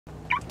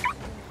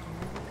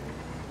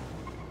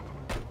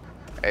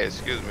Hey,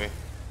 excuse me.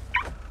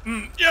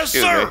 Yes,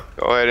 Excuse sir. me.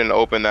 Go ahead and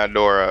open that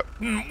door up.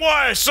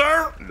 Why,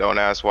 sir? Don't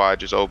ask why,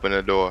 just open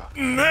the door.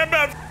 How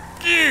about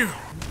you?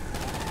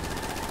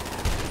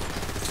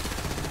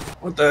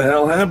 What the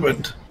hell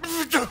happened?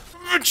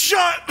 Been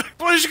shot.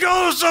 Please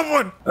call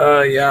someone.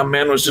 Yeah, a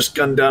man was just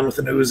gunned down with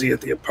an Uzi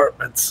at the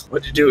apartments.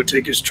 What'd you do,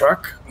 take his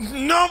truck?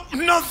 No,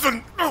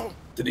 nothing. Oh.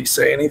 Did he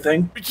say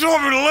anything? He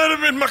told me to let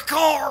him in my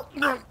car.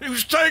 He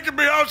was taking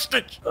me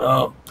hostage.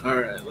 Oh,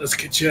 alright, let's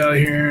get you out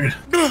here.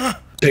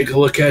 Take a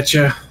look at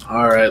you.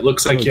 Alright,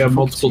 looks like you have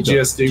multiple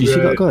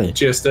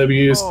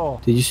GSWs.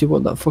 Oh. Did you see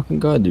what that fucking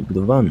guy did with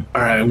the van?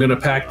 Alright, I'm gonna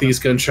pack these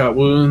gunshot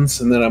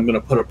wounds, and then I'm gonna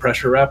put a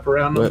pressure wrap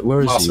around them.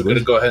 Where is I'm also he? gonna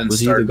go ahead and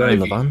was start he the guy in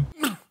the IV. van?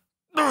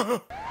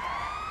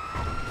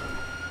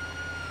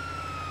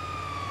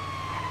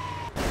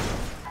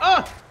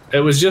 It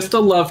was just a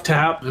love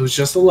tap. It was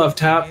just a love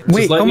tap.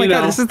 Wait, oh my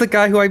god, this is the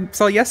guy who I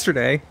saw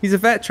yesterday. He's a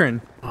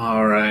veteran.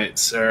 Alright,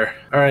 sir.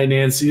 Alright,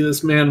 Nancy,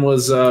 this man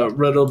was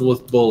riddled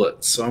with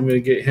bullets, so I'm gonna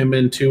get him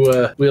into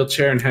a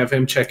wheelchair and have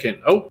him check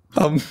in. Oh!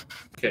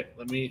 Okay,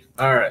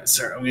 alright,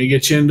 sir. I'm gonna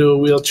get you into a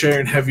wheelchair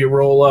and have you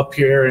roll up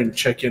here and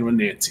check in with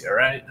Nancy,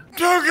 alright?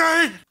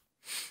 Okay.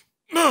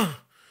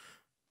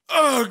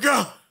 Oh,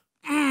 God.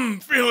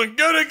 Feeling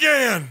good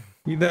again.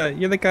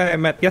 You're the guy I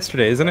met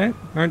yesterday, isn't it?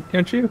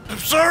 Aren't you? I'm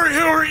sorry,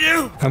 who are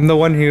you? I'm the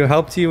one who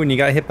helped you when you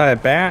got hit by a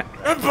bat.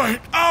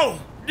 Oh,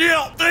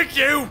 yeah, thank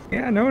you.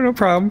 Yeah, no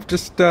problem.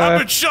 Just, I've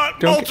been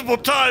shot multiple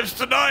times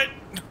tonight.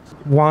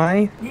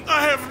 Why?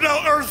 I have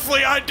no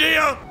earthly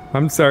idea.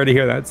 I'm sorry to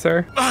hear that,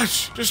 sir.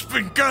 I've just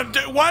been gunned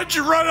down. Why'd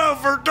you run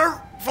over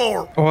dirt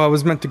for? Oh, I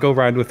was meant to go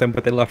ride with them,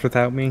 but they left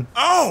without me.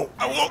 Oh,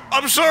 well,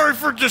 I'm sorry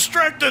for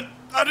distracted.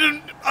 I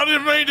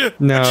didn't mean to.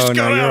 No, I just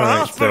got you're out of all right,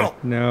 hospital. sir.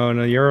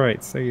 No, you're all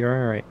right, sir. You're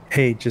all right.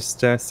 Hey,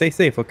 just stay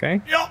safe,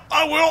 okay? Yeah,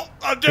 I will.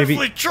 I'll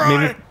definitely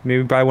try.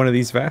 Maybe buy one of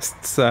these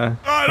vests. I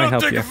might don't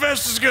help think you. a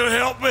vest is gonna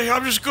help me.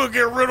 I'm just gonna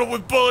get riddled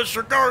with bullets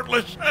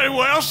regardless.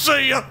 Anyway, I'll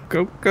see ya.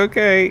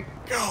 Okay.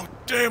 God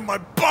damn my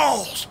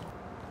balls.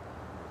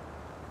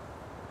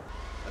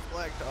 That's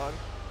Black Dog.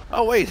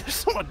 Oh wait, there's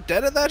someone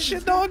dead in that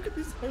shit, dog?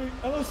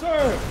 Hello,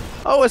 sir.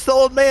 Oh, it's the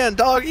old man,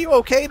 dog. You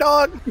okay,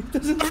 dog?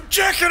 I'm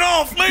jacking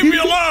off. Leave me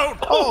alone.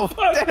 Oh,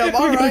 damn,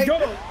 alright. Yo,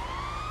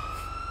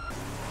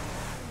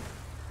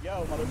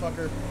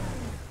 motherfucker.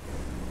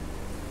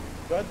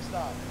 Good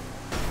stop.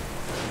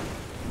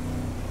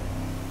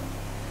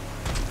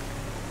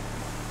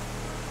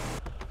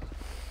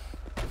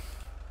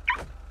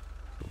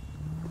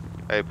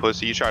 Hey,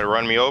 pussy, you try to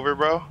run me over,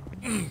 bro?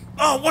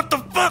 Oh, what the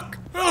fuck?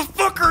 Who the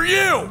fuck are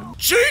you?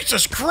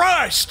 Jesus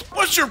Christ!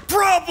 What's your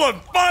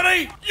problem,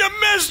 buddy? You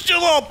missed, you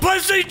little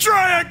pussy.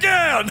 Try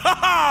again. Ha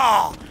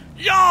ha!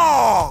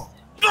 Y'all!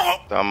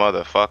 That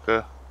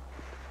motherfucker.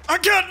 I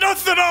got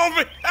nothing on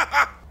me.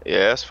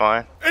 Yeah, that's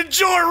fine.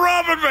 Enjoy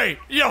robbing me,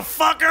 you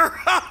fucker.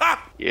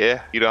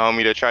 Yeah, you the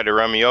homie that tried to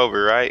run me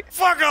over, right?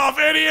 Fuck off,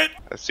 idiot.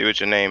 Let's see what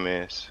your name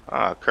is.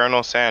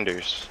 Colonel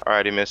Sanders.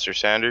 Alrighty, Mr.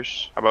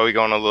 Sanders. How about we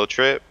go on a little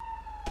trip?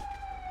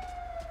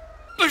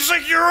 Looks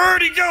like you're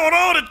already going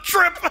on a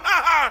trip.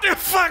 You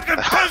fucking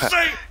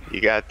pussy.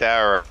 You got that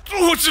right.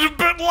 Oh, it's a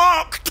bit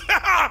locked.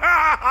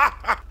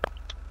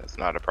 That's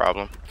not a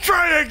problem.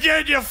 Try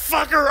again, you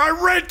fucker. I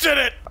rented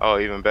it. Oh,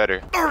 even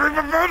better.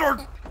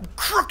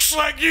 Crooks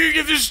like you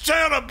give this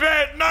town a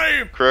bad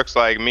name. Crooks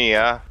like me,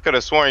 huh? Could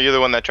have sworn you're the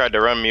one that tried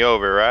to run me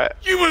over, right?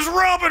 You was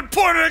robbing,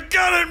 pointing a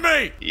gun at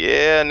me.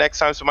 Yeah, next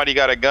time somebody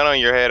got a gun on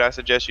your head, I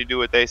suggest you do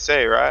what they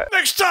say, right?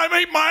 Next time,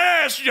 eat my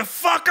ass, you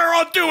fucker.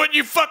 I'll do what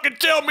you fucking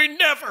tell me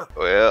never.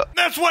 Well,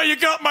 That's why you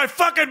got my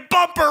fucking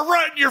bumper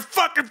right in your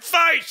fucking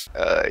face.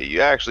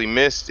 you actually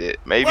missed it.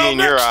 Maybe Well, in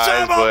your next eyes,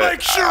 time I'll but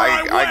make sure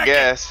I whack I it.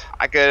 guess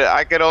I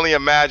could only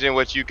imagine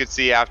what you could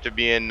see after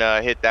being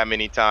hit that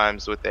many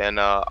times with an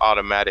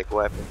automatic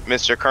weapon.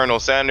 Mr. Colonel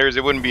Sanders,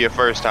 it wouldn't be your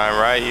first time,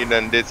 right? You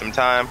done did some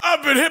time.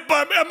 I've been hit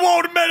by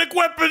automatic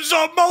weapons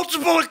on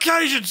multiple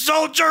occasions,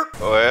 soldier.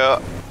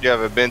 Well, you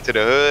ever been to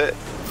the hood?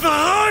 The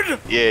hood?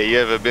 Yeah, you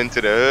ever been to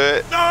the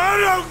hood? No, I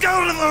don't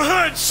go to the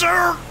hood,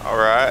 sir. All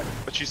right.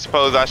 What you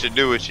suppose I should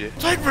do with you?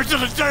 Take me to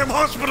the damn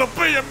hospital,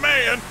 be a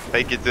man.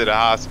 Take you to the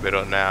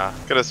hospital now.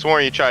 Could have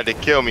sworn you tried to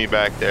kill me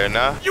back there,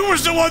 nah? You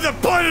was the one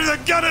that pointed the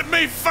gun at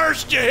me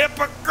first, you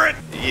hypocrite.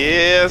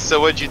 Yeah,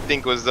 so what you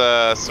think was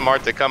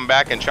smart to come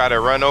back and try to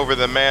run over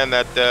the man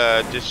that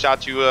just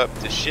shot you up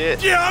to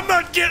shit? Yeah, I'm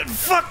not getting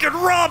fucking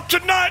robbed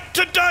tonight,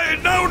 today,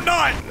 no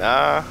night.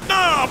 Nah.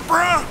 Nah,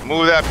 bruh.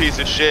 Move that piece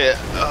of shit.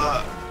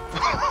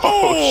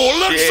 Oh,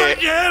 looks shit.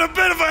 like you had a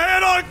bit of a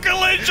head-on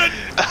collision.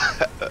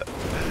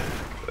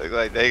 Look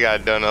like they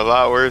got done a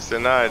lot worse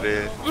than I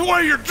did. The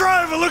way you're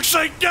driving looks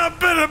like you got a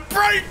bit of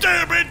brain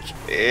damage.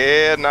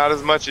 Yeah, not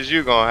as much as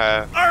you gonna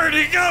have. I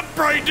already got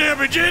brain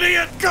damage,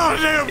 idiot.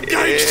 Goddamn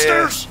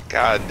gangsters.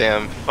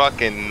 Goddamn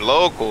fucking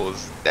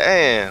locals.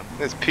 Damn,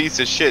 this piece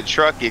of shit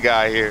truck you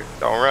got here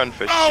don't run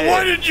for shit. Oh,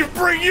 why didn't you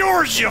bring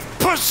yours, you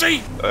pussy?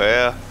 pussy!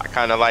 Well, I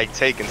kind of like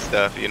taking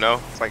stuff, you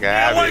know? It's like a I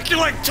habit. like you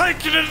like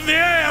taking it in the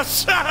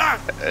ass!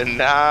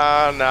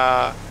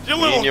 Nah. You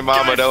Me little and your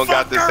mama gay don't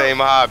got the fucker. same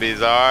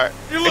hobbies, alright?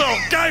 You little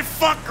gay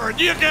fucker, and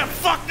you get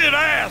fucked in the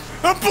ass!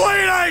 I'm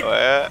bleeding!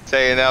 Well,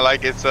 saying that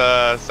like it's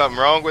something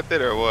wrong with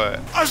it or what?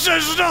 I said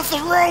there's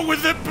nothing wrong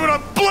with it, but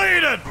I'm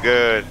bleeding!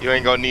 Good. You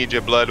ain't gonna need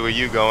your blood where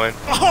you going.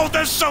 Oh,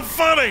 that's so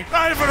funny!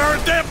 I haven't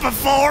heard that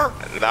before!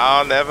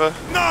 No, never.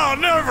 No,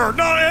 never!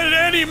 Not in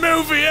any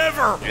movie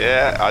ever!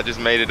 Yeah, I just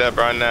made it up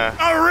right now.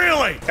 Oh,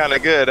 really? Kinda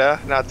good, huh?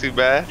 Not too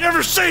bad. You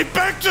ever seen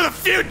Back to the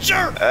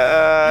Future?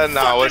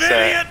 No, what's fucking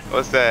that? idiot.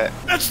 What's that?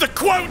 That's the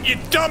quote, you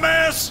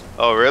dumbass!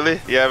 Oh, really?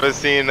 You ever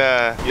seen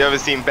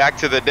Back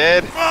to the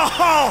Dead?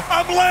 Oh,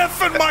 I'm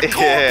laughing my corpse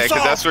Yeah, 'cause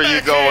off that's where you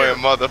back going, here.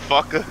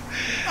 motherfucker.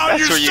 Oh, That's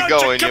you're where you such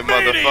going, a you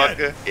comedian.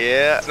 motherfucker.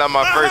 Yeah, it's not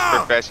my first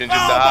profession,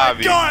 just a oh hobby.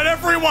 my God,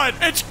 everyone,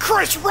 it's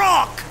Chris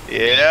Rock!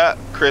 Yeah,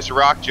 Chris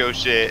rocked your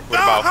shit with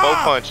about 4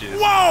 punches.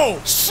 Whoa,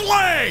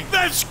 slang!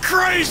 That's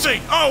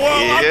crazy! Oh,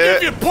 well, I'll Yeah.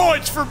 give you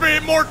points for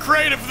being more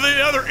creative than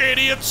the other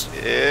idiots.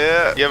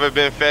 Yeah. You ever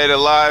been fed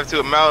alive to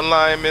a mountain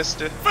lion,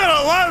 mister? Been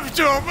alive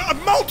to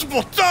him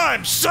multiple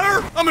times,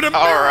 sir! I'm an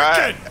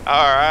American!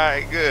 All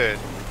right, good.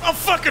 I'll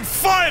fucking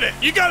fight it!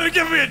 You gotta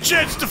give me a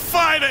chance to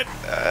fight it!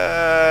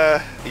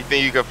 You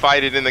think you can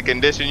fight it in the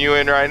condition you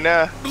in right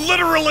now?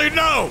 Literally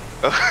no!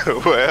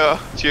 Well,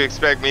 what you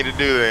expect me to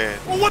do then?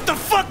 Well, what the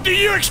fuck do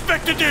you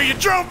expect to do? You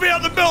drove me out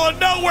in the middle of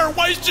nowhere,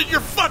 wasted your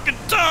fucking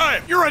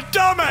time! You're a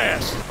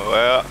dumbass!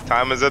 Well,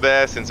 time is of the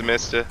essence,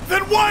 mister.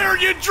 Then why are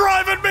you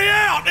driving me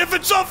out if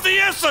it's of the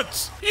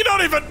essence? You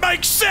don't even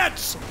make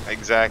sense!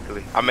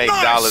 Exactly. I make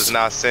Nice. dollars,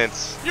 not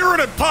cents. You're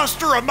an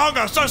imposter among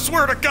us, I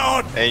swear to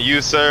God! And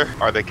you, sir,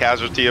 are the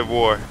casualty of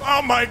war.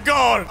 Oh my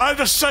God,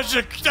 that's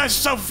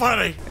so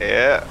funny.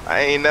 Yeah, I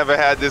ain't never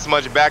had this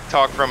much back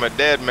talk from a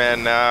dead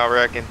man now, I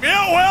reckon.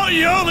 Yeah, well,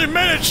 you only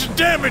managed to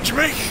damage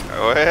me.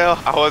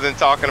 Well, I wasn't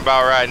talking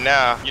about right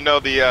now. You know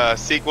the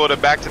sequel to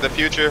Back to the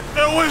Future?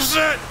 That was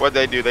it. What'd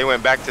they do? They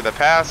went back to the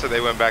past or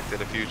they went back to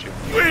the future?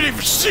 You ain't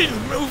even seen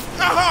the movie.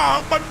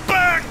 Ah, my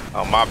back.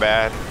 Oh, my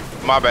bad.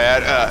 My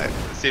bad.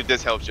 Let's see if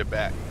this helps your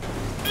back.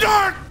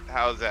 Dark.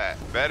 How's that?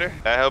 Better?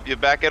 That help your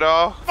back at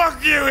all?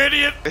 Fuck you,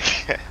 idiot.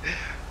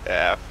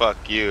 Yeah,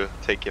 fuck you.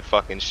 Take your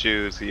fucking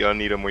shoes. You don't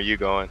need them where you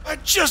going. I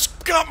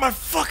just got my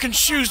fucking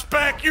shoes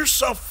back. You're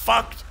so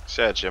fucked.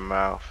 Shut your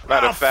mouth.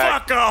 Matter of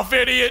fact, fuck off,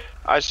 idiot.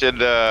 I should,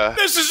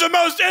 This is the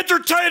most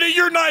entertaining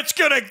your night's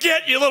gonna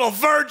get, you little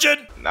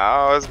virgin.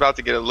 No, it's about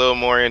to get a little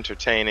more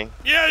entertaining.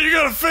 Yeah, you're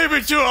gonna feed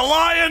me to a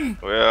lion?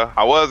 Well,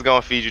 I was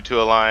gonna feed you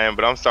to a lion,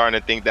 but I'm starting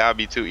to think that'd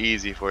be too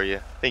easy for you.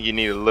 I think you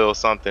need a little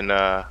something,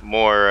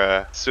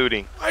 more,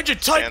 suiting. Why'd you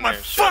take Stand my there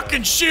and shut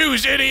fucking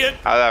shoes, idiot?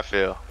 How'd that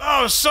feel?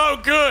 Oh, so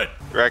good.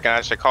 You reckon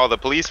I should call the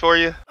police for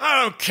you?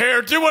 I don't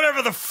care. Do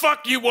whatever the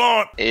fuck you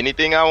want.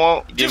 Anything I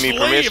want? Give Just me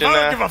leave. permission I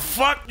don't now? give a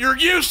fuck. You're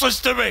useless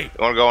to me. You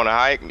wanna go on a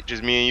hike?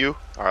 Just me and you?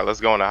 Alright, let's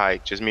go on a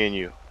hike. Just me and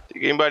you.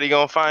 Think anybody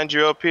gonna find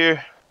you up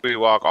here? We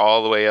walk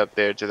all the way up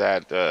there to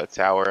that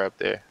tower up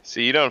there.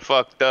 See, you done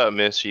fucked up,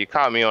 mister. You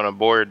caught me on a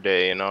board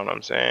day, you know what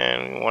I'm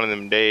saying? One of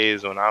them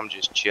days when I'm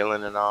just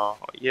chilling and all.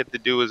 All you had to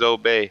do was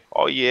obey.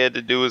 All you had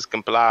to do was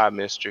comply,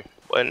 mister.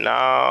 But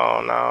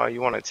no,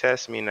 you want to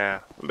test me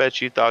now. I bet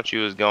you thought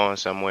you was going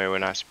somewhere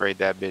when I sprayed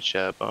that bitch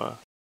up, huh?